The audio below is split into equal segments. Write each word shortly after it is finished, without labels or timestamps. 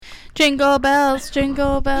Jingle bells, You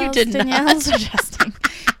did Danielle's not. suggesting.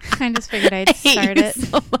 I just figured I'd start it.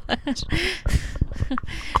 so much.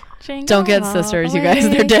 Jingle Don't get all sisters, the you guys.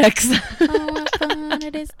 They're way. dicks. Oh, what fun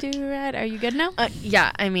it is to ride. Are you good now?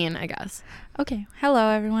 Yeah, I mean, I guess. Okay. Hello,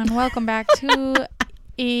 everyone. Welcome back to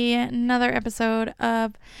another episode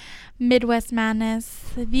of Midwest Madness,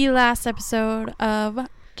 the last episode of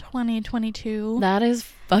 2022. That is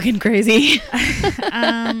fucking crazy.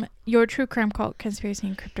 Your true crime cult conspiracy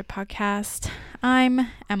and crypto podcast. I'm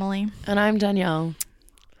Emily. And I'm Danielle.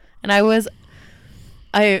 And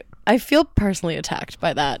I feel personally attacked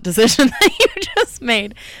by that decision that you just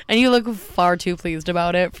made. And you look far too pleased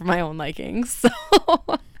about it for my own liking. So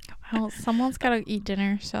Well, someone's got to eat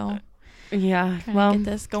dinner, so yeah, trying well, to get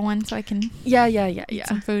this going so I can yeah. eat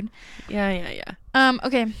some food. Yeah.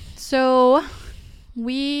 Okay, so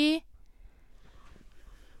we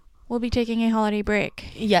will be taking a holiday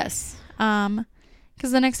break. Yes.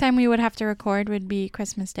 Because the next time we would have to record would be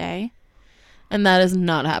Christmas Day. And that is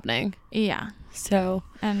not happening. Yeah. So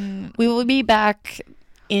And we will be back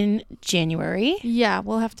in January. yeah,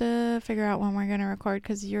 we'll have to figure out when we're going to record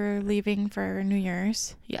because you're leaving for New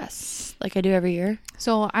Year's. Yes, like I do every year.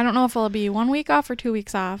 So I don't know if it'll be 1 week off or 2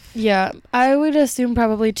 weeks off. Yeah, I would assume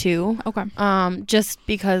probably 2. Okay. Just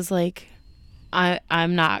because like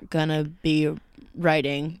I'm not gonna be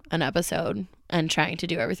writing an episode and trying to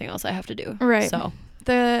do everything else I have to do. Right. So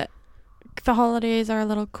The holidays are a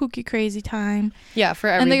little kooky crazy time. yeah, for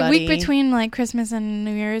everybody. And the week between like Christmas and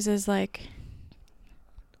New Year's is like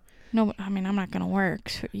no, I mean I'm not gonna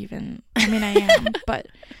work even. I mean I am, but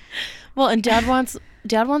well, and Dad wants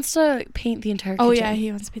to paint the entire kitchen. oh yeah, he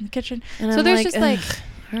wants to be in the kitchen. And So I'm there's like, just like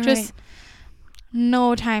all just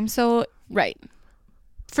no time. So right.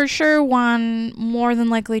 for sure more than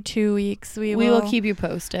likely 2 weeks we will keep you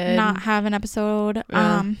posted. not have an episode.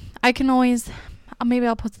 Yeah. I can always maybe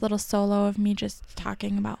I'll put a little solo of me just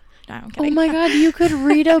talking about. No, I'm Oh kidding. my God, you could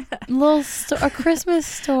read a little a Christmas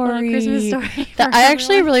story. A little Christmas story. That for I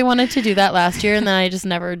actually everyone. really wanted to do that last year, and then I just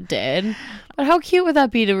never did. But how cute would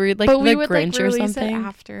that be to read like but the we would Grinch like or release something? it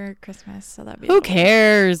after Christmas, so that'd be. Who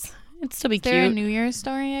cares? It'd still be Is there a cute. New Year's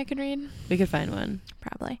story I could read? We could find one.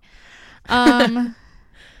 Probably.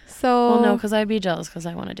 So Well, no, because I'd be jealous because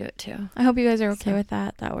I want to do it too. I hope you guys are okay So. with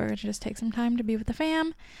that. That we're gonna just take some time to be with the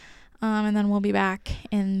fam, and then we'll be back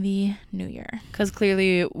in the new year. Because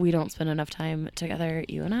clearly we don't spend enough time together,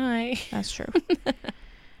 you and I. That's true.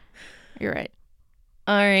 You're right.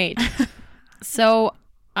 All right. So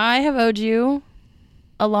I have owed you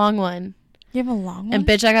a long one. You have a long one. And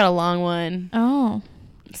bitch, I got a long one. Oh.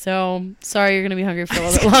 So sorry you're going to be hungry for a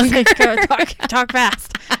little bit longer. talk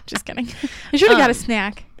fast. Just kidding. I should have got a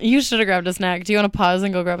snack. You should have grabbed a snack. Do you want to pause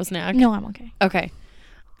and go grab a snack? No, I'm okay. Okay.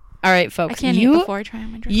 All right, I folks. can't eat before I try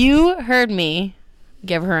on my drink. You heard me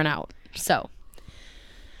give her an out. So. All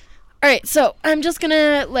right. So I'm just going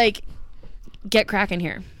to like get cracking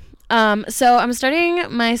here. So I'm starting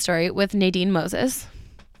my story with Nadine Moses.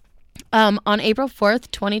 On April 4th,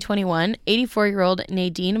 2021, 84-year-old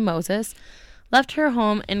Nadine Moses left her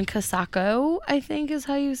home in Casco, I think is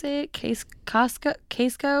how you say it.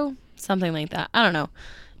 Casco? Something like that. I don't know.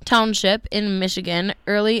 Township in Michigan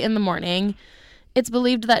early in the morning. It's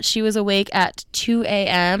believed that she was awake at 2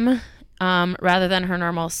 a.m. Rather than her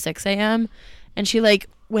normal 6 a.m. And she like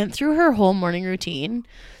went through her whole morning routine.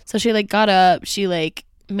 So she like got up, she like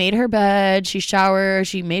made her bed, she showered,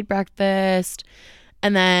 she made breakfast,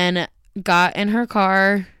 and then got in her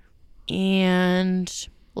car and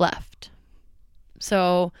left.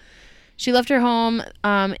 So she left her home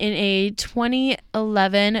in a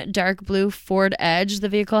 2011 dark blue Ford Edge. The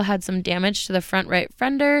vehicle had some damage to the front right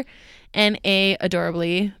fender and a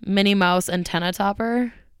adorably Minnie Mouse antenna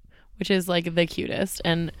topper, which is like the cutest,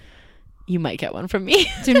 and you might get one from me.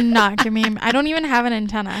 Do not give me. I don't even have an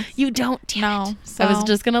antenna. You don't? Damn No. it. So I was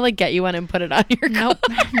just gonna like get you one and put it on your car. nope.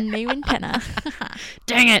 No antenna.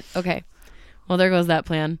 Dang it. Okay. Well, there goes that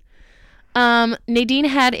plan. Nadine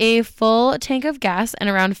had a full tank of gas and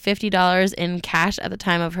around $50 in cash at the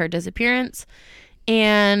time of her disappearance,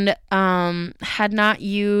 and had not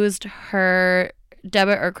used her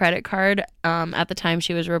debit or credit card at the time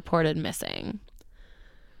she was reported missing.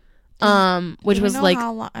 Which was like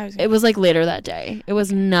it was like later that day. It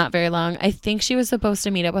was not very long. I think she was supposed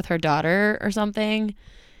to meet up with her daughter or something,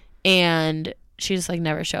 and she just like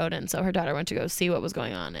never showed, and so her daughter went to go see what was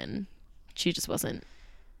going on, and she just wasn't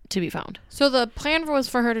to be found. So the plan was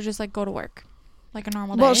for her to just like go to work like a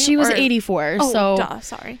normal day. Well, she was 84, so duh,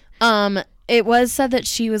 sorry. it was said that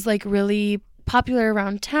she was like really popular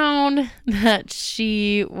around town, that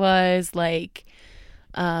she was like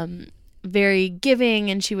very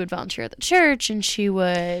giving, and she would volunteer at the church, and she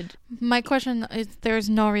would... My question is, there's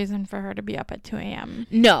no reason for her to be up at 2 a.m.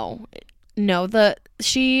 No.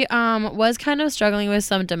 She was kind of struggling with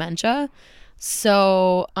some dementia.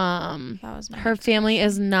 So That was her family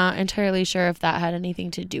is not entirely sure if that had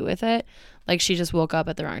anything to do with it. Like, she just woke up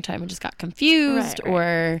at the wrong time and just got confused,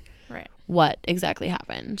 or what exactly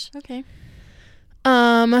happened. Okay.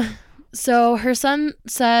 So her son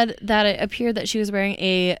said that it appeared that she was wearing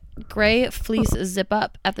a gray fleece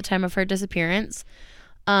zip-up at the time of her disappearance.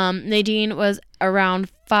 Nadine was around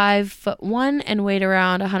 5'1" and weighed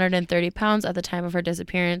around 130 pounds at the time of her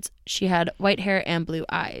disappearance. She had white hair and blue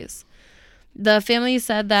eyes. The family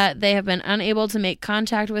said that they have been unable to make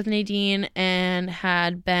contact with Nadine and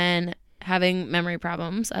had been having memory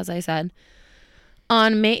problems, as I said.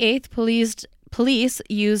 On May 8th, police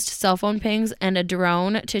used cell phone pings and a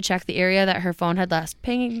drone to check the area that her phone had last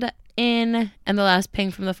pinged in, and the last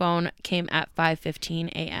ping from the phone came at 5:15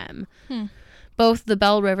 a.m. Both the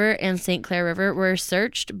Bell River and St. Clair River were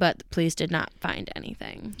searched, but the police did not find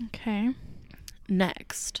anything. Okay.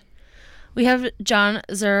 Next, we have John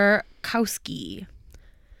Zurkowski.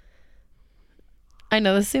 I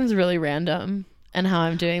know this seems really random, and how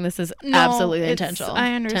I'm doing this is absolutely intentional.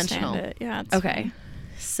 I understand it. Yeah. Okay. Fine.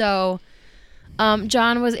 So,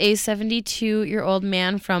 John was a 72-year-old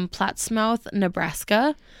man from Plattsmouth,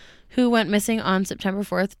 Nebraska, who went missing on September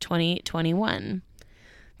 4th, 2021.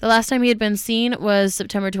 The last time he had been seen was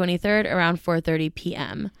September 23rd around 4:30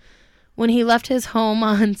 p.m. When he left his home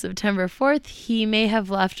on September 4th, he may have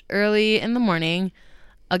left early in the morning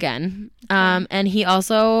again. And he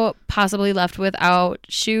also possibly left without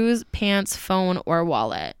shoes, pants, phone, or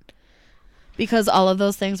wallet. Because all of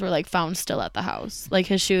those things were, like, found still at the house. Like,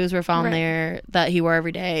 his shoes were found there that he wore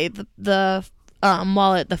every day. The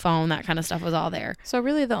wallet, the phone, that kind of stuff was all there. So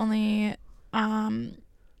really the only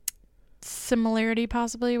similarity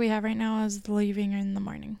possibly we have right now is leaving in the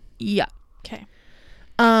morning. Yeah. Okay.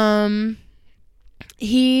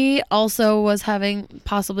 He also was having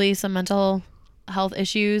possibly some mental health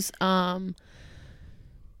issues. It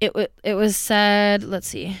was said, let's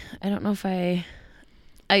see. I don't know if I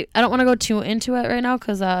don't want to go too into it right now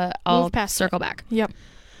because I'll circle back. Yep.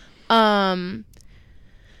 John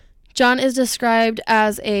is described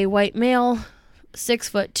as a white male,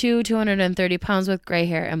 6'2", 230 pounds with gray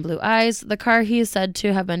hair and blue eyes. The car he is said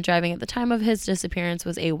to have been driving at the time of his disappearance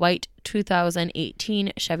was a white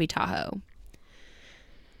 2018 Chevy Tahoe.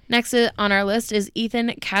 Next on our list is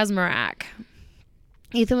Ethan Kazmarak.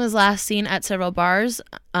 Ethan was last seen at several bars,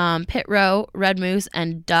 Pit Row, Red Moose,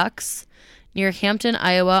 and Ducks near Hampton,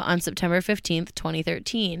 Iowa on September 15th,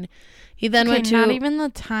 2013. He then went to... not even the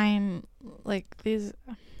time, like, these...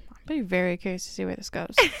 I'm be very curious to see where this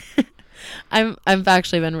goes. I've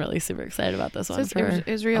actually been really super excited about this one for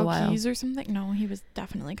Israel a while. Keys or something? No, he was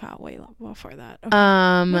definitely caught way before that.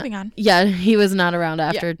 Okay. Moving on. Yeah, he was not around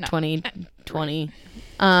after 2020.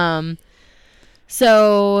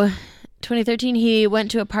 So 2013, he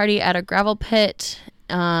went to a party at a gravel pit,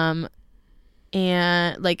 and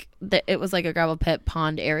like it was like a gravel pit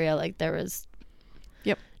pond area. Like there was,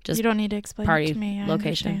 just you don't need to explain party it to me. I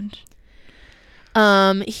location.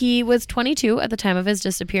 Understand. He was 22 at the time of his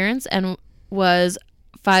disappearance and was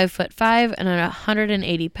 5'5" and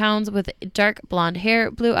 180 pounds with dark blonde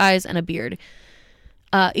hair, blue eyes, and a beard.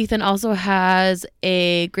 Ethan also has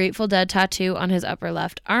a Grateful Dead tattoo on his upper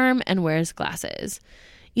left arm and wears glasses.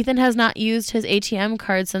 Ethan has not used his ATM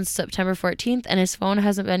card since September 14th, and his phone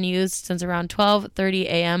hasn't been used since around 12:30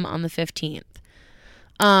 a.m. on the 15th.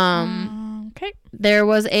 Okay. There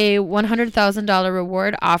was a $100,000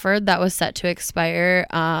 reward offered that was set to expire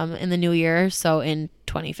in the new year, so in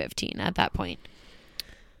 2015 at that point.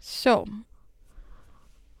 So,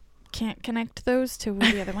 can't connect those to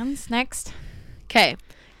the other ones. Next. Okay.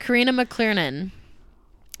 Karina McCliernan.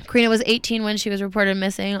 Karina was 18 when she was reported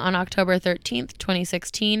missing on October 13th,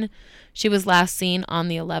 2016. She was last seen on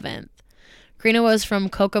the 11th. Karina was from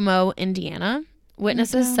Kokomo, Indiana.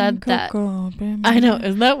 Witnesses said that... I know,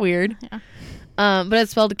 isn't that weird? Yeah. But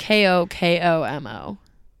it's spelled Kokomo.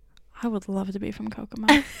 I would love to be from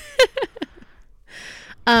Kokomo.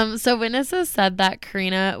 So witnesses said that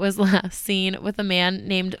Karina was last seen with a man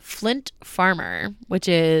named Flint Farmer, which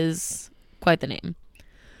is quite the name.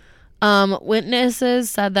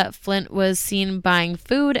 Witnesses said that Flint was seen buying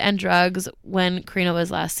food and drugs when Karina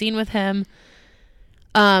was last seen with him.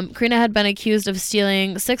 Karina had been accused of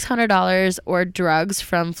stealing $600 or drugs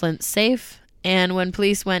from Flint's safe, and when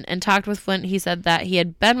police went and talked with Flint, he said that he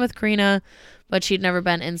had been with Karina, but she'd never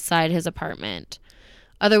been inside his apartment.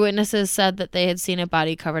 Other witnesses said that they had seen a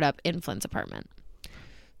body covered up in Flint's apartment.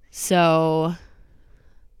 So,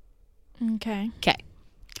 Okay. Okay.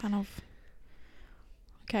 Kind of.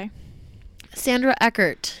 Okay. Sandra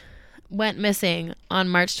Eckert went missing on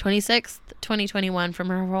March 26th, 2021 from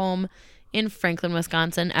her home in Franklin,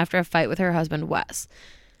 Wisconsin after a fight with her husband, Wes.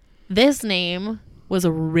 This name was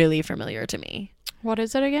really familiar to me. What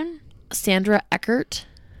is it again? Sandra Eckert.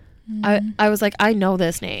 I was like, I know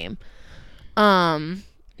this name.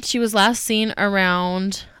 She was last seen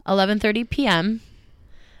around 11:30 p.m.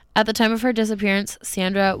 At the time of her disappearance,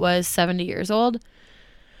 Sandra was 70 years old.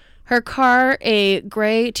 Her car, a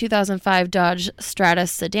gray 2005 Dodge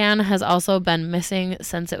Stratus sedan, has also been missing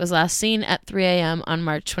since it was last seen at 3 a.m. on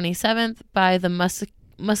March 27th by the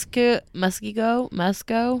Muskego,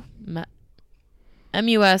 Muskego.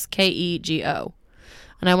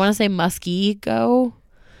 And I want to say Muskego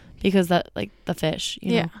because that, like, the fish,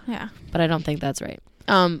 you know? Yeah. But I don't think that's right.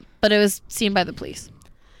 But it was seen by the police.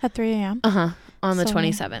 At 3 a.m.? On the So,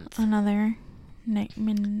 27th. Another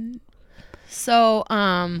So,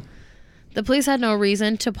 the police had no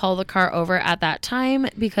reason to pull the car over at that time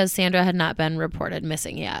because Sandra had not been reported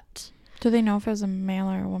missing yet. Do they know if it was a male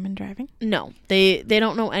or a woman driving? No, they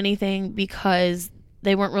don't know anything because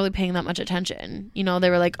they weren't really paying that much attention. You know, they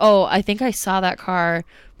were like, oh, I think I saw that car,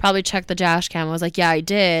 probably checked the dash cam. I was like, yeah, I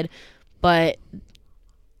did. But,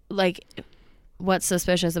 like, what's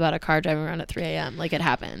suspicious about a car driving around at 3 a.m.? Like, it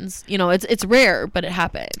happens. You know, it's rare, but it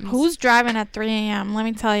happens. Who's driving at 3 a.m.? Let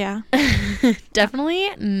me tell you. Definitely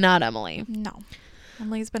not Emily. No.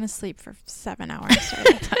 Emily's been asleep for 7 hours.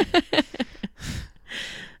 Time.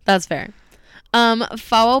 That's fair.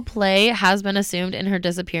 Foul play has been assumed in her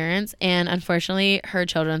disappearance, and unfortunately, her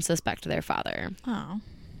children suspect their father. Oh.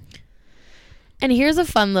 And here's a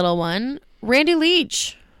fun little one. Randy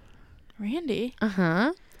Leach. Randy?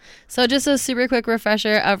 Uh-huh. So just a super quick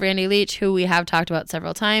refresher of Randy Leach, who we have talked about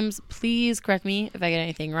several times. Please correct me if I get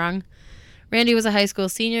anything wrong. Randy was a high school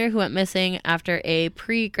senior who went missing after a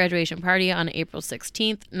pre-graduation party on April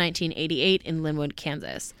 16th, 1988 in Linwood,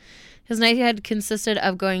 Kansas. His night had consisted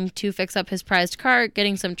of going to fix up his prized car,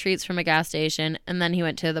 getting some treats from a gas station, and then he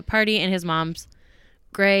went to the party in his mom's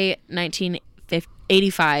gray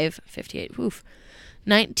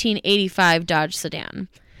 1985 Dodge sedan.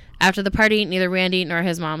 After the party, neither Randy nor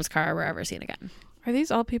his mom's car were ever seen again. Are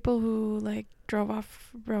these all people who, like, drove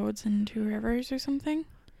off roads into rivers or something?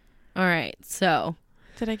 All right, so.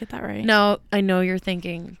 Did I get that right? No, I know you're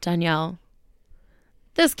thinking, Danielle,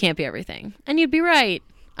 this can't be everything. And you'd be right.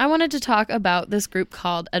 I wanted to talk about this group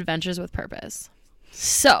called Adventures with Purpose.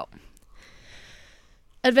 So,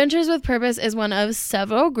 Adventures with Purpose is one of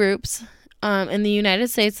several groups in the United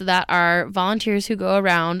States that are volunteers who go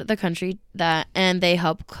around the country and they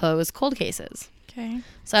help close cold cases. Okay.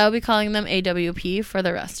 So I'll be calling them AWP for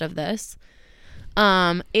the rest of this.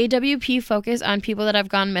 AWP focus on people that have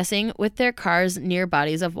gone missing with their cars near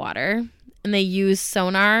bodies of water, and they use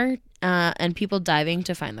sonar and people diving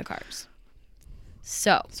to find the cars.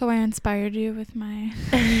 So I inspired you with my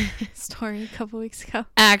story a couple weeks ago.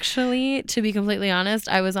 Actually, to be completely honest,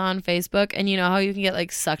 I was on Facebook, and you know how you can get,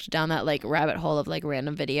 like, sucked down that, like, rabbit hole of, like,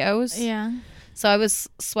 random videos? Yeah. So I was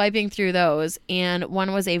swiping through those, and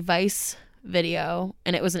one was a Vice video,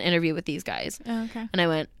 and it was an interview with these guys. Oh, okay. And I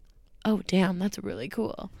went, oh, damn, that's really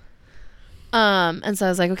cool. And so I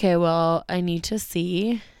was like, okay, well, I need to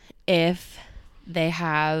see if they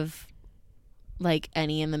have, like,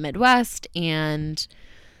 any in the Midwest, and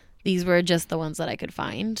these were just the ones that I could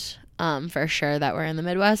find for sure that were in the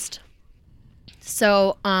Midwest.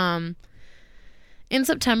 So in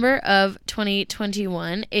September of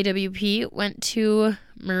 2021, AWP went to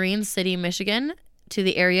Marine City, Michigan, to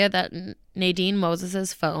the area that Nadine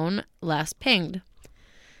Moses' phone last pinged.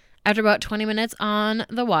 After about 20 minutes on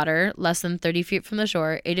the water, less than 30 feet from the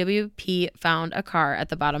shore, AWP found a car at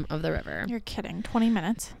the bottom of the river. You're kidding. 20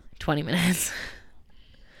 minutes? 20 minutes.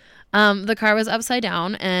 The car was upside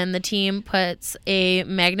down, and the team puts a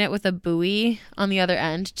magnet with a buoy on the other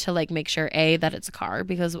end to, like, make sure, A, that it's a car,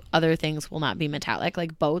 because other things will not be metallic.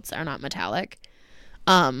 Like, boats are not metallic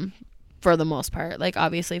for the most part. Like,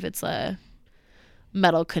 obviously, if it's a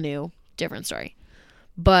metal canoe, different story.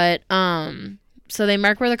 But so they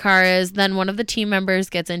mark where the car is. Then one of the team members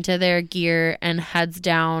gets into their gear and heads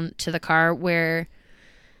down to the car where,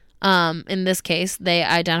 in this case, they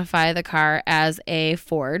identify the car as a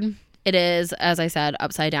Ford. It is, as I said,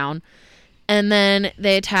 upside down. And then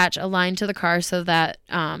they attach a line to the car so that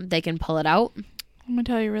they can pull it out. I'm going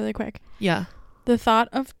to tell you really quick. Yeah. The thought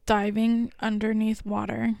of diving underneath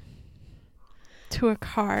water to a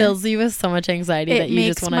car fills you with so much anxiety that you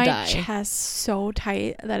just want to die. It makes my chest so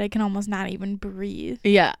tight that I can almost not even breathe.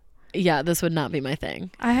 Yeah. Yeah, this would not be my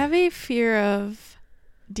thing. I have a fear of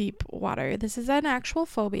deep water. This is an actual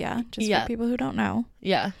phobia, just Yeah. for people who don't know.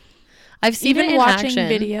 Yeah. I've seen Even it in watching action.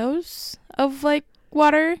 videos of like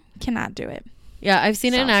water, cannot do it. Yeah, I've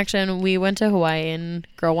seen it in So. action. We went to Hawaii and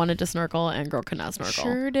girl wanted to snorkel and girl could not snorkel.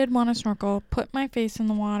 Sure did want to snorkel. Put my face in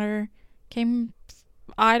the water. Came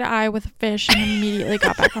eye to eye with a fish and immediately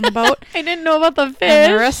got back on the boat. I didn't know about the fish.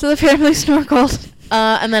 And the rest of the family snorkeled.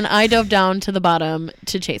 And then I dove down to the bottom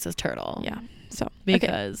to chase this turtle. Yeah. So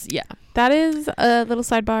Because, yeah. that is a little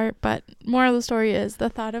sidebar, but moral of the story is the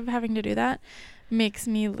thought of having to do that makes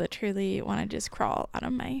me literally want to just crawl out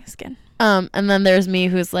of my skin. And then there's me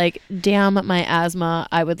who's like, damn my asthma.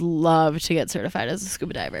 I would love to get certified as a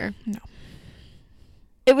scuba diver. No.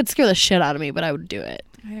 It would scare the shit out of me, but I would do it.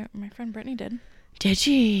 My friend Brittany did. Did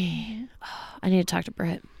she? Oh, I need to talk to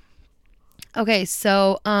Britt. Okay,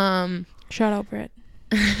 so, Shout out, Britt.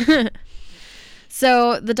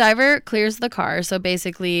 So the diver clears the car. So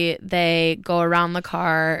basically they go around the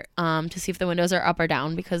car to see if the windows are up or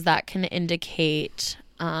down, because that can indicate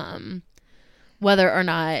whether or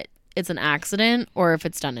not it's an accident or if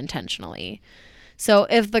it's done intentionally. So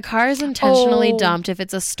if the car is intentionally dumped, if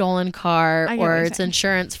it's a stolen car or it's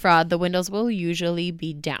insurance fraud, the windows will usually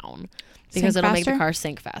be down because it'll make the car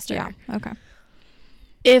sink faster. Yeah. Okay.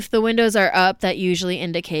 If the windows are up, that usually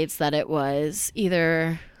indicates that it was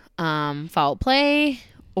either foul play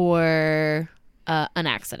or an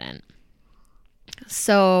accident.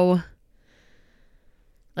 So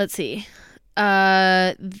let's see.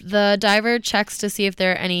 The diver checks to see if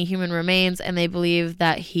there are any human remains, and they believe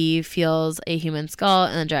that he feels a human skull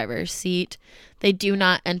in the driver's seat. They do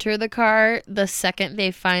not enter the car. The second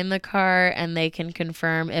they find the car and they can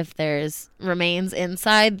confirm if there's remains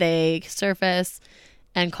inside, they surface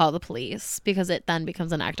and call the police, because it then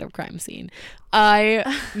becomes an active crime scene. I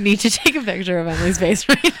need to take a picture of Emily's face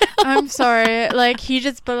right now. I'm sorry. Like, he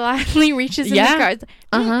just blindly reaches in Yeah. the car. It's like,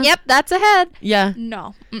 Uh-huh. Yep, that's a head. Yeah.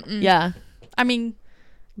 No. Mm-mm. Yeah. I mean,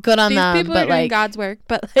 Good on these them, people but are doing like God's work,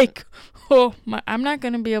 but like, I'm not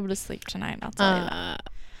going to be able to sleep tonight. I'll tell you that.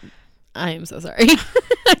 I am so sorry.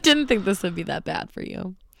 I didn't think this would be that bad for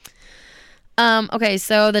you. Okay,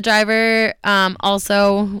 so the driver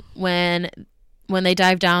also when they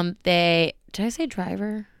dive down, did I say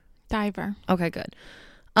driver? Diver. Okay, good.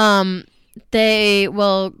 They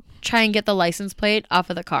will try and get the license plate off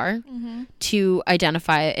of the car to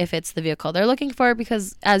identify if it's the vehicle they're looking for,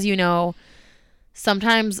 because as you know,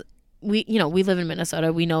 sometimes we live in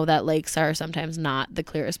Minnesota. We know that lakes are sometimes not the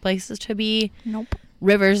clearest places to be. Nope.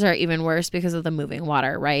 Rivers are even worse because of the moving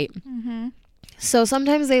water, right? Mm-hmm. So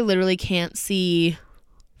sometimes they literally can't see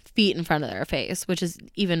feet in front of their face, which is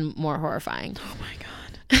even more horrifying. Oh my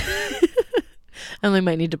God. Emily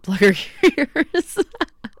might need to plug her ears.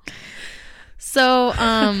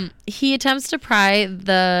 So he attempts to pry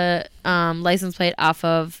the license plate off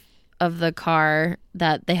of the car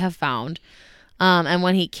that they have found. And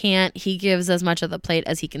when he can't, he gives as much of the plate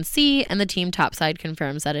as he can see, and the team topside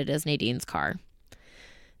confirms that it is Nadine's car.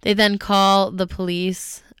 They then call the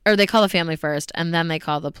police, or they call the family first, and then they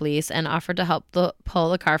call the police and offer to help pull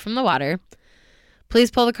the car from the water. Police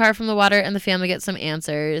pull the car from the water, and the family gets some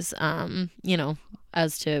answers,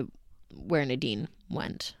 as to where Nadine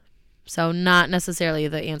went. So not necessarily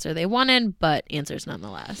the answer they wanted, but answers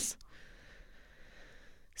nonetheless.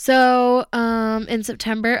 So in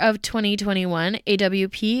September of 2021,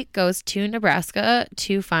 AWP goes to Nebraska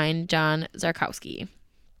to find John Zarkowski.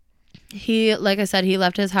 He, like I said, he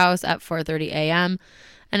left his house at 4:30 a.m.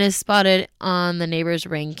 and is spotted on the neighbor's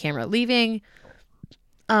Ring camera leaving.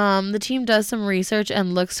 The team does some research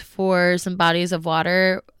and looks for some bodies of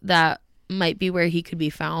water that might be where he could be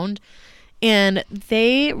found. And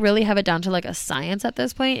they really have it down to like a science at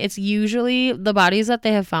this point. It's usually the bodies that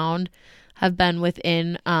they have found have been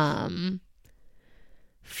within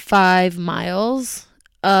 5 miles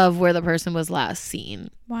of where the person was last seen.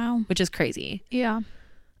 Wow. Which is crazy. Yeah.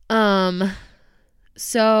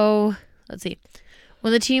 So let's see.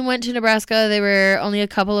 When the team went to Nebraska, they were only a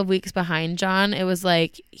couple of weeks behind John. It was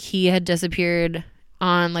like he had disappeared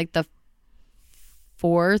on like the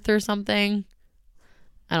 4th or something.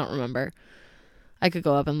 I don't remember. I could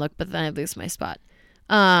go up and look, but then I lose my spot.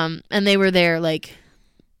 And they were there like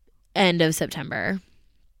end of September.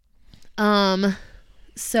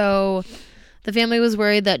 So the family was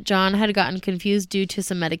worried that John had gotten confused due to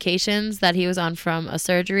some medications that he was on from a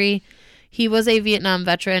surgery. He was a Vietnam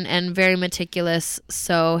veteran and very meticulous,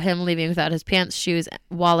 so him leaving without his pants, shoes,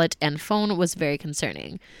 wallet, and phone was very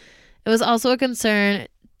concerning. It was also a concern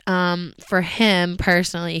for him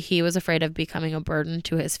personally. He was afraid of becoming a burden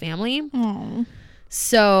to his family. Oh.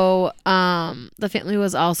 So the family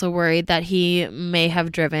was also worried that he may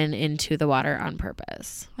have driven into the water on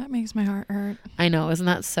purpose. That makes my heart hurt. I know, isn't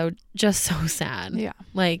that so sad? Yeah.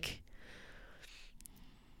 Like,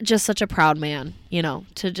 just such a proud man, you know,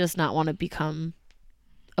 to just not want to become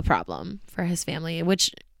a problem for his family,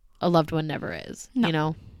 which a loved one never is, No. you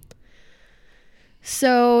know.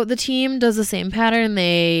 So the team does the same pattern.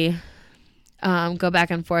 They go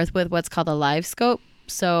back and forth with what's called a live scope.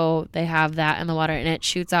 So they have that in the water and it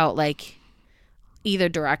shoots out like either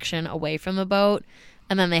direction away from the boat.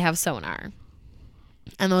 And then they have sonar.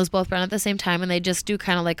 And those both run at the same time. And they just do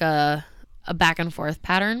kind of like a back and forth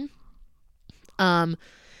pattern. And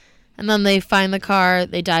then they find the car,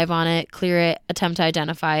 they dive on it, clear it, attempt to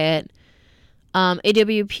identify it.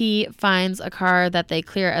 AWP finds a car that they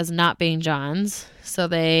clear as not being John's. So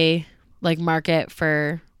they like mark it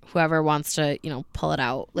for whoever wants to, you know, pull it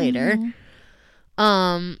out later. Mm-hmm.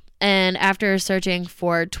 And after searching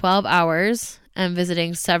for 12 hours and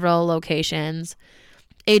visiting several locations,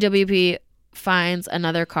 AWP finds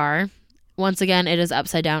another car. Once again, it is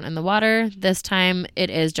upside down in the water. This time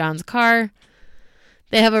it is John's car.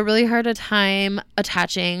 They have a really hard time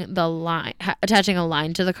attaching a line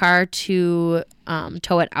to the car to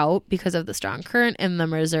tow it out because of the strong current in the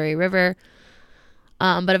Missouri River.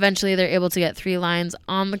 But eventually they're able to get 3 lines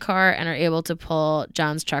on the car and are able to pull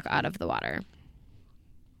John's truck out of the water.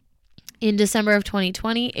 In December of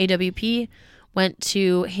 2020, AWP went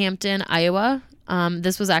to Hampton, Iowa.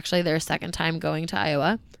 This was actually their second time going to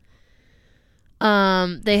Iowa.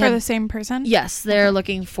 The same person? Yes, they're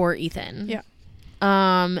looking for Ethan. Yeah.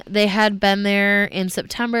 They had been there in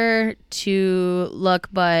September to look,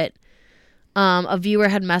 but a viewer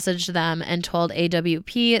had messaged them and told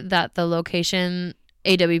AWP that the location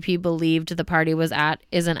AWP believed the party was at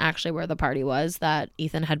isn't actually where the party was that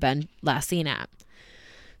Ethan had been last seen at.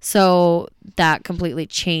 So that completely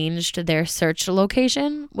changed their search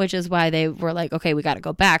location, which is why they were like, okay, we got to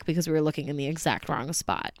go back because we were looking in the exact wrong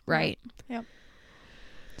spot, right? Yep.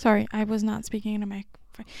 Sorry, I was not speaking into my...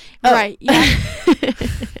 Oh. Right, yeah.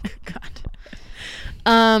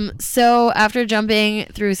 God. So after jumping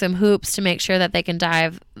through some hoops to make sure that they can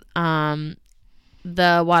dive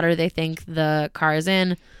the water they think the car is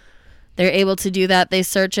in, they're able to do that. They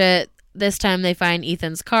search it. This time they find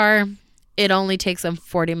Ethan's car. It only takes them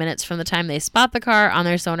 40 minutes from the time they spot the car on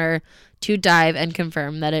their sonar to dive and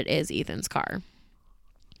confirm that it is Ethan's car.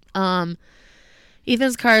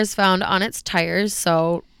 Ethan's car is found on its tires,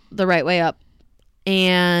 so the right way up.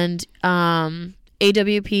 And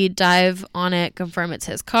AWP dive on it, confirm it's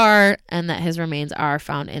his car, and that his remains are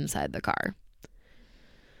found inside the car.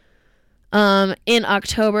 In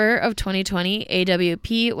October of 2020,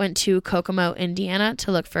 AWP went to Kokomo, Indiana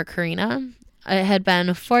to look for Karina. It had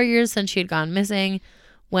been 4 years since she had gone missing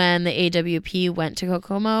when the AWP went to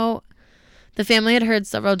Kokomo. The family had heard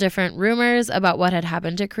several different rumors about what had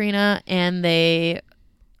happened to Karina, and they,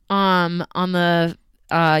 on the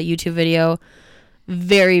YouTube video,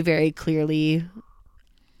 very, very clearly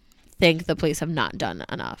think the police have not done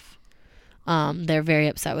enough. They're very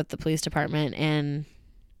upset with the police department, and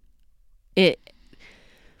it,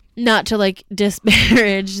 not to like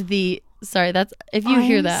disparage the... Sorry, that's if you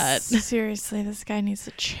hear that. Seriously, this guy needs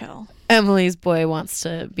to chill. Emily's boy wants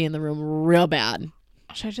to be in the room real bad.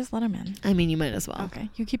 Should I just let him in? I mean, you might as well.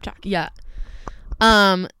 Okay, you keep talking. Yeah.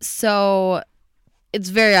 So it's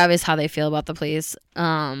very obvious how they feel about the police.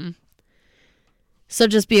 So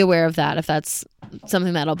just be aware of that if that's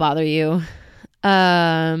something that'll bother you.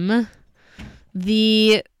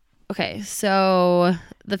 Okay, so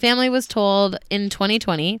the family was told in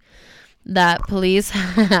 2020 that police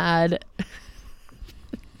had...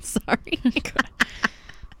 Sorry.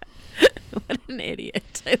 What an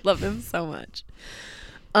idiot. I love him so much.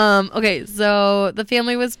 Okay, so the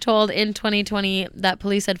family was told in 2020 that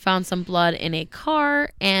police had found some blood in a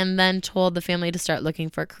car and then told the family to start looking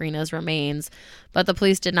for Karina's remains. But the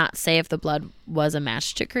police did not say if the blood was a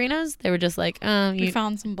match to Karina's. They were just like, we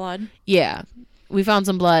found some blood. Yeah, we found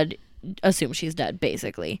some blood. Assume she's dead,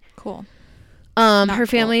 basically. Cool. Her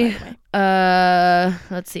family,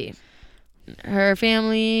 let's see. Her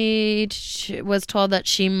family was told that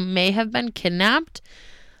she may have been kidnapped.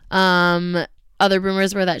 Other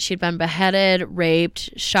rumors were that she'd been beheaded,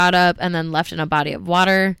 raped, shot up, and then left in a body of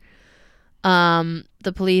water.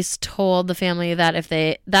 The police told the family that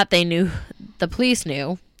the police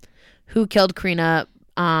knew who killed Karina,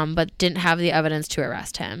 but didn't have the evidence to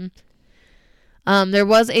arrest him. There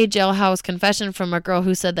was a jailhouse confession from a girl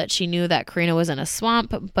who said that she knew that Karina was in a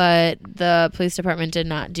swamp, but the police department did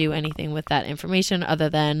not do anything with that information other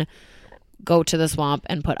than go to the swamp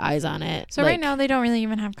and put eyes on it. So right now they don't really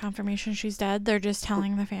even have confirmation she's dead. They're just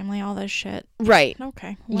telling the family all this shit. Right.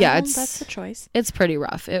 Okay. Yeah, that's the choice. It's pretty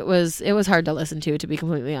rough. It was hard to listen to be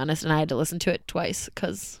completely honest, and I had to listen to it twice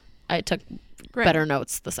because I took better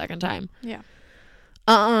notes the second time. Yeah.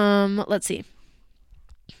 Let's see.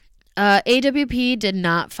 AWP did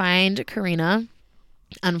not find Karina,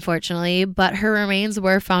 unfortunately, but her remains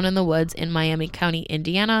were found in the woods in Miami County,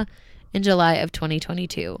 Indiana, in July of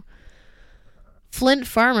 2022. Flint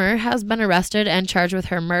Farmer has been arrested and charged with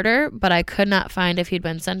her murder, but I could not find if he'd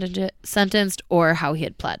been sentenced or how he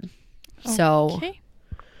had pled. Okay. So,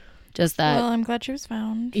 just that. Well, I'm glad she was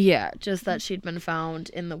found. Yeah, just that she'd been found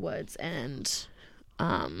in the woods and,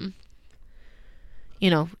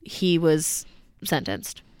 he was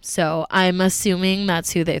sentenced. So I'm assuming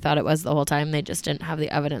that's who they thought it was the whole time. They just didn't have the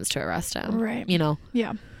evidence to arrest him. Right.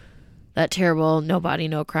 Yeah. That terrible no body,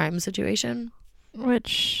 no crime situation.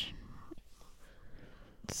 Which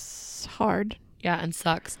it's hard. Yeah, and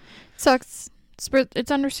sucks. Sucks. It's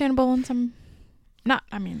understandable in some. I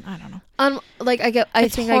don't know. I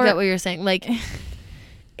think I get what you're saying. Like,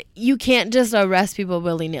 you can't just arrest people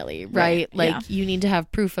willy nilly, right? You need to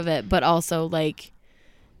have proof of it, but also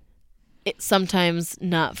sometimes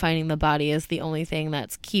not finding the body is the only thing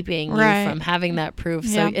that's keeping you from having that proof.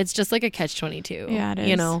 So it's just like a catch-22. Yeah, it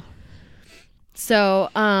is. So,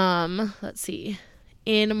 let's see.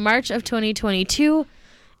 In March of 2022,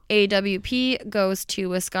 AWP goes to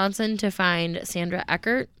Wisconsin to find Sandra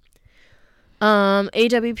Eckert.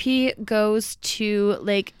 AWP goes to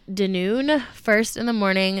Lake Danoon first in the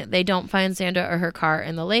morning. They don't find Sandra or her car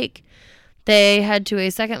in the lake. They head to a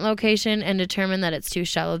second location and determine that it's too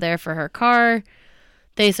shallow there for her car.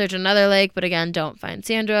 They search another lake, but again, don't find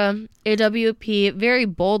Sandra. AWP very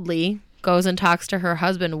boldly goes and talks to her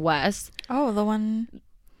husband, Wes. Oh, the one.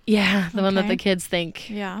 Yeah, the one that the kids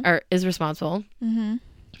think is responsible.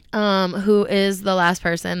 Mm-hmm. Who is the last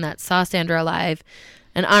person that saw Sandra alive.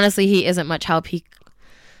 And honestly, he isn't much help.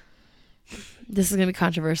 This is going to be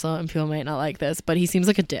controversial and people might not like this, but he seems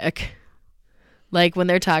like a dick. Like, when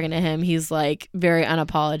they're talking to him, he's, very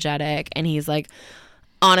unapologetic. And he's like,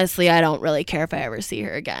 honestly, I don't really care if I ever see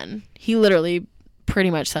her again. He literally pretty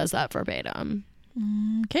much says that verbatim.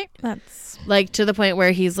 Okay, that's... to the point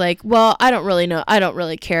where he's like, well, I don't really know. I don't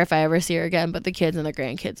really care if I ever see her again, but the kids and the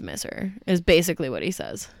grandkids miss her, is basically what he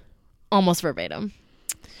says. Almost verbatim.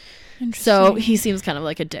 So he seems kind of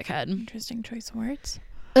like a dickhead. Interesting choice of words.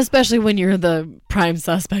 Especially when you're the prime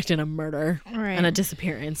suspect in a murder and a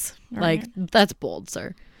disappearance. Right. That's bold,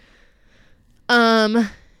 sir.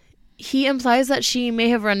 He implies that she may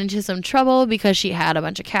have run into some trouble because she had a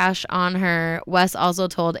bunch of cash on her. Wes also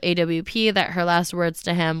told AWP that her last words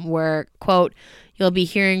to him were, quote, "You'll be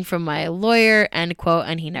hearing from my lawyer," end quote,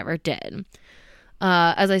 and he never did.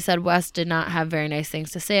 As I said, Wes did not have very nice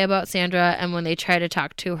things to say about Sandra, and when they try to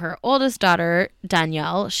talk to her oldest daughter,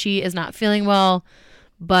 Danielle, she is not feeling well,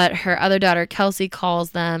 but her other daughter, Kelsey,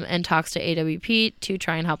 calls them and talks to AWP to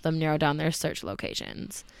try and help them narrow down their search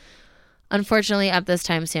locations. Unfortunately, at this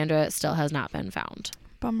time, Sandra still has not been found.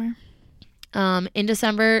 Bummer. In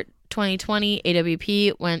December 2020,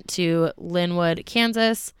 AWP went to Linwood,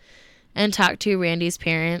 Kansas, and talked to Randy's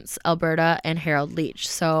parents, Alberta and Harold Leach.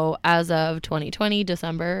 So as of 2020,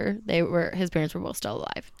 December, his parents were both still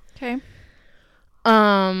alive. Okay.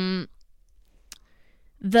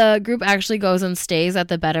 The group actually goes and stays at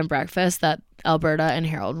the bed and breakfast that Alberta and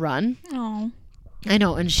Harold run. Oh. I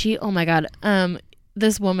know, and oh my God,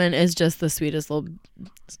 this woman is just the sweetest little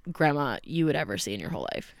grandma you would ever see in your whole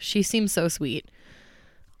life. She seems so sweet.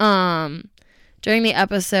 During the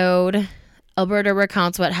episode, Alberta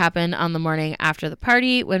recounts what happened on the morning after the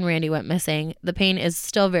party when Randy went missing. The pain is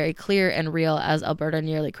still very clear and real as Alberta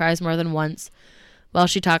nearly cries more than once while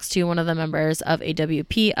she talks to one of the members of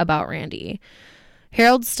AWP about Randy.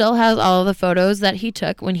 Harold still has all of the photos that he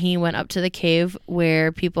took when he went up to the cave where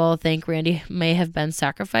people think Randy may have been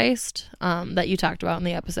sacrificed, that you talked about in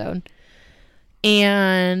the episode.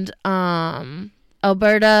 And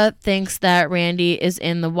Alberta thinks that Randy is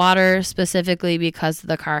in the water specifically because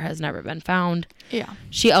the car has never been found. Yeah.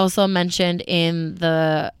 She also mentioned in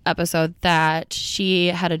the episode that she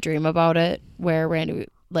had a dream about it where Randy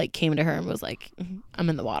came to her and was like, I'm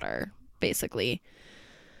in the water, basically.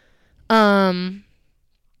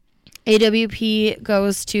 AWP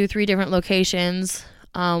goes to 3 different locations,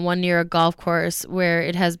 one near a golf course where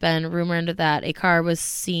it has been rumored that a car was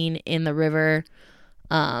seen in the river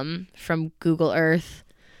from Google Earth,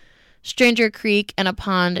 Stranger Creek, and a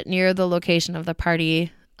pond near the location of the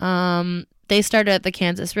party. They started at the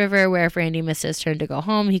Kansas River where if Randy missed his turn to go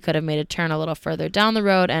home, he could have made a turn a little further down the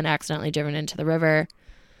road and accidentally driven into the river.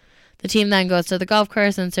 The team then goes to the golf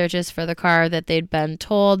course and searches for the car that they'd been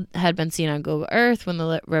told had been seen on Google Earth when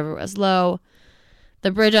the river was low.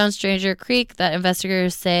 The bridge on Stranger Creek that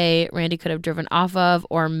investigators say Randy could have driven off of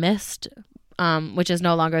or missed, which is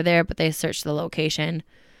no longer there, but they searched the location.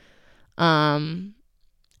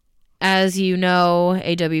 As you know,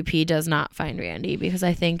 AWP does not find Randy, because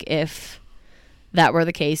I think if that were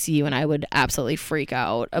the case, you and I would absolutely freak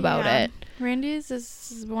out about it. Randy's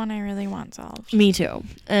is one I really want solved. Me too.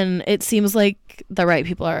 And it seems like the right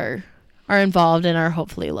people are involved and are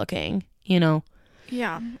hopefully looking, you know?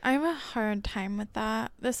 Yeah, I have a hard time with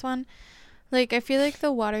this one. Like, I feel like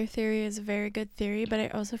the water theory is a very good theory, but I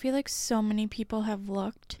also feel like so many people have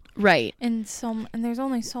looked. Right. And there's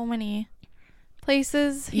only so many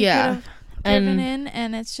places he could have driven in,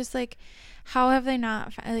 and it's just like, how have they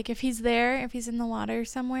not like, if he's in the water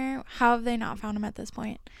somewhere, how have they not found him at this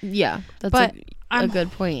point? Yeah, that's a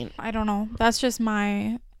good point. I don't know, that's just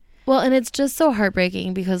my and it's just so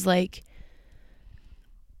heartbreaking because, like,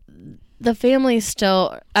 the family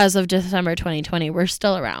still, as of December 2020, we're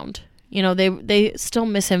still around, you know. They still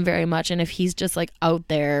miss him very much, and if he's just like out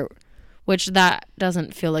there, which that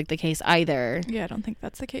doesn't feel like the case either. Yeah, I don't think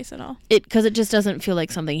that's the case at all. Because it just doesn't feel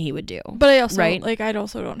like something he would do. But I also, right? like, I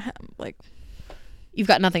also don't have, like... You've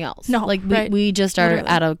got nothing else. No, like, right. we just are Literally.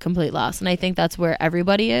 at a complete loss. And I think that's where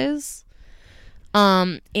everybody is.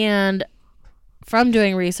 And from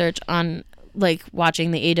doing research on, like,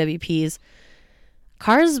 watching the AWPs,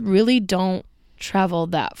 cars really don't travel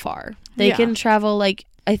that far. They can travel, like,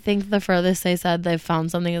 I think the furthest they said they've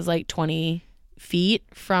found something is, like, 20 feet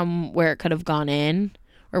from where it could have gone in,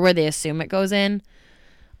 or where they assume it goes in.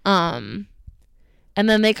 And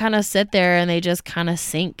then they kind of sit there and they just kind of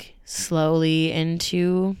sink slowly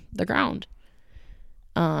into the ground.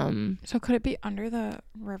 So could it be under the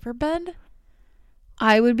riverbed?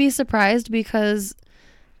 I would be surprised, because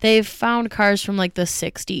they've found cars from like the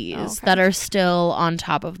 60s that are still on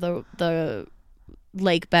top of the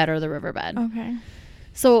lake bed or the riverbed. Okay.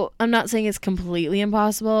 So I'm not saying it's completely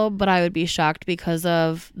impossible, but I would be shocked because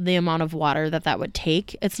of the amount of water that would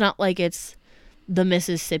take. It's not like it's the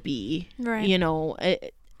Mississippi, right? You know,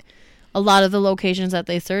 a lot of the locations that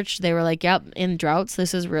they searched, they were like, yep, in droughts,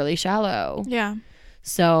 this is really shallow. Yeah.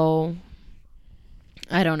 So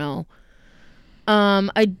I don't know.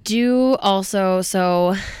 I do also,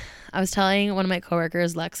 so I was telling one of my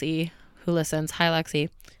coworkers, Lexi, who listens, hi Lexi,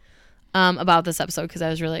 about this episode because I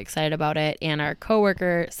was really excited about it, and our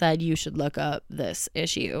coworker said you should look up this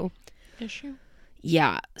issue.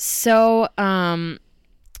 Yeah. So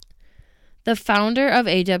the founder of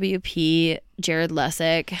AWP, Jared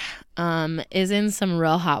Lessick, is in some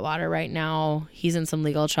real hot water right now. He's in some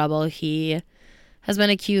legal trouble. He has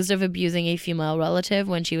been accused of abusing a female relative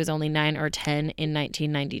when she was only 9 or 10 in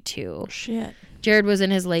 1992. Shit. Jared was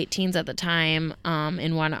in his late teens at the time.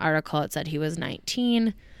 In one article, it said he was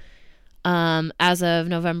 19. As of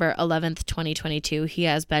November 11th, 2022, he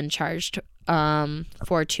has been charged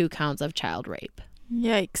for 2 counts of child rape.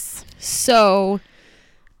 Yikes. So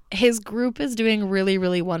his group is doing really,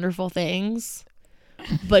 really wonderful things,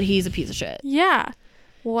 but he's a piece of shit. Yeah.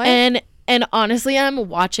 What? And honestly, I'm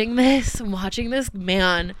watching this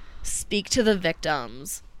man speak to the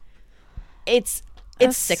victims. It's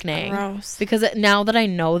sickening. Gross. Because now that I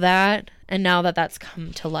know that, and now that that's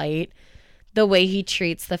come to light, the way he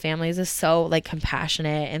treats the families is so, like,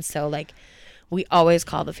 compassionate, and so, like, we always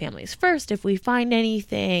call the families first if we find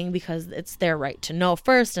anything, because it's their right to know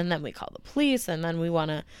first, and then we call the police, and then we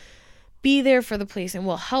want to be there for the police, and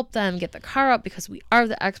we'll help them get the car up because we are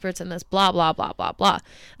the experts in this, blah, blah, blah, blah, blah.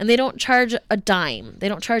 And they don't charge a dime. They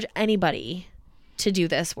don't charge anybody to do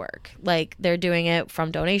this work. Like, they're doing it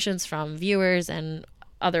from donations from viewers and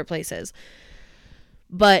other places.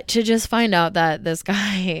 But to just find out that this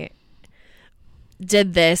guy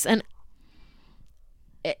did this, and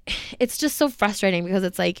it's just so frustrating, because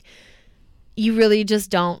it's like, you really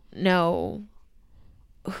just don't know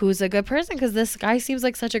who's a good person, because this guy seems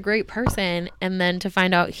like such a great person, and then to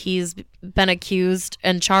find out he's been accused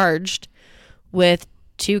and charged with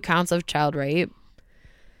 2 counts of child rape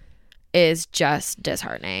is just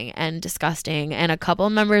disheartening and disgusting. And a couple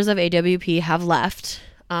of members of AWP have left.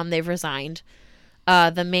 They've resigned.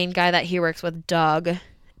 The main guy that he works with, Doug,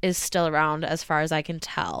 is still around as far as I can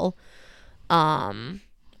tell.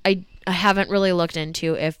 I haven't really looked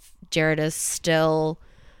into if Jared is still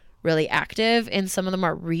really active. In some of the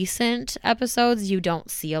more recent episodes, you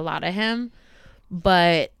don't see a lot of him,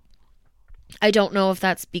 but I don't know if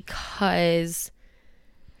that's because,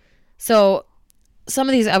 so some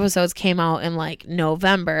of these episodes came out in like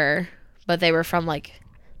November, but they were from like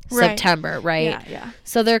September, right? Yeah.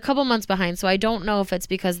 So they're a couple months behind. So I don't know if it's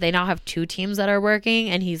because they now have 2 teams that are working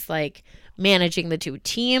and he's like managing the 2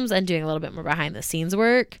 teams and doing a little bit more behind the scenes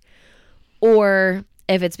work, or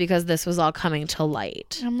if it's because this was all coming to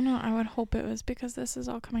light. I would hope it was because this is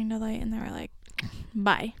all coming to light and they were like,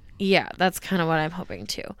 bye. Yeah, that's kind of what I'm hoping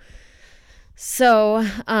too. So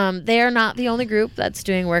they are not the only group that's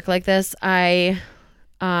doing work like this. I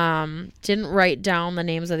didn't write down the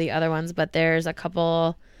names of the other ones, but there's a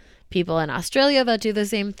couple people in Australia that do the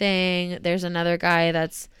same thing. There's another guy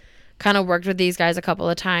that's kind of worked with these guys a couple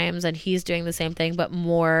of times, and he's doing the same thing, but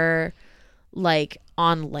more like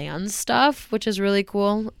on land stuff, which is really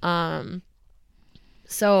cool.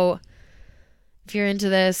 So if you're into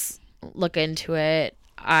this, look into it.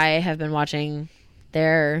 I have been watching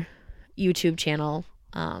their YouTube channel.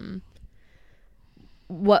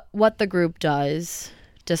 What the group does,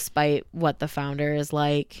 despite what the founder is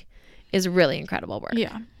like, is really incredible work.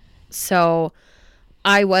 Yeah. So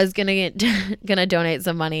I was gonna donate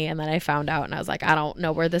some money, and then I found out, and I was like, I don't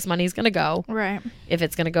know where this money's gonna go. Right. If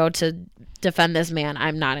it's gonna go to defend this man,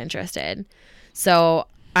 I'm not interested. So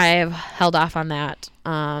I have held off on that.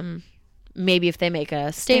 Maybe if they make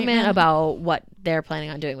a statement about what they're planning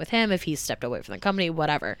on doing with him, if he's stepped away from the company,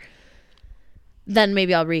 whatever, then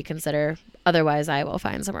maybe I'll reconsider. Otherwise, I will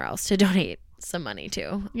find somewhere else to donate some money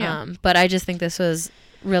to. Yeah. But I just think this was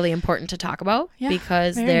really important to talk about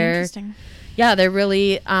because they're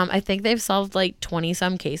really, I think they've solved like 20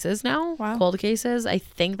 some cases now. Wow. Cold cases. I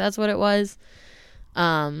think that's what it was.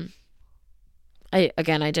 I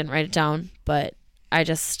didn't write it down, but I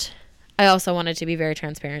also wanted to be very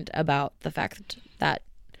transparent about the fact that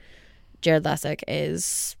Jared Lessig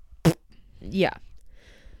is,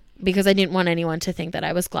 because I didn't want anyone to think that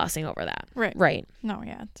I was glossing over that. Right. No,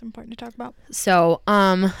 yeah, it's important to talk about. So,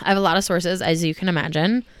 I have a lot of sources, as you can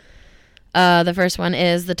imagine. The first one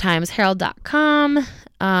is thetimesherald.com,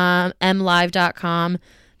 mlive.com,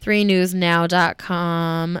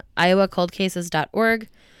 3newsnow.com, iowacoldcases.org,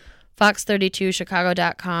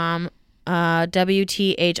 fox32chicago.com, WTHR.com,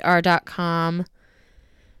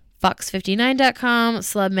 fox59.com,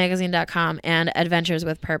 celebmagazine.com, and Adventures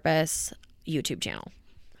with Purpose YouTube channel.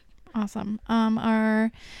 Awesome.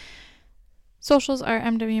 Our socials are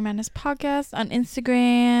MW Madness Podcast on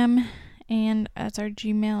Instagram, and that's our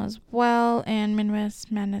Gmail as well, and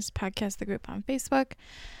Midwest Madness Podcast, the group on Facebook.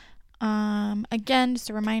 Again,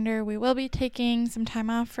 just a reminder, we will be taking some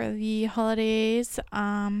time off for the holidays,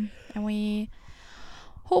 and we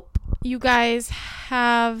hope you guys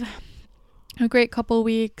have a great couple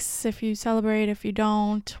weeks. If you celebrate, if you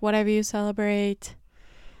don't, whatever you celebrate,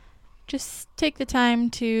 just take the time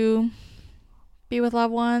to be with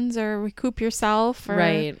loved ones or recoup yourself,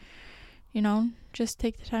 or just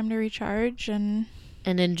take the time to recharge and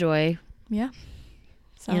enjoy.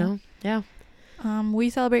 So we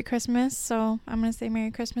celebrate Christmas, so I'm gonna say Merry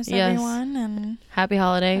Christmas, everyone, and Happy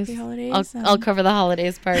Holidays. Happy holidays. I'll cover the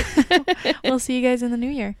holidays part. We'll see you guys in the new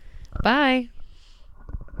year. Bye.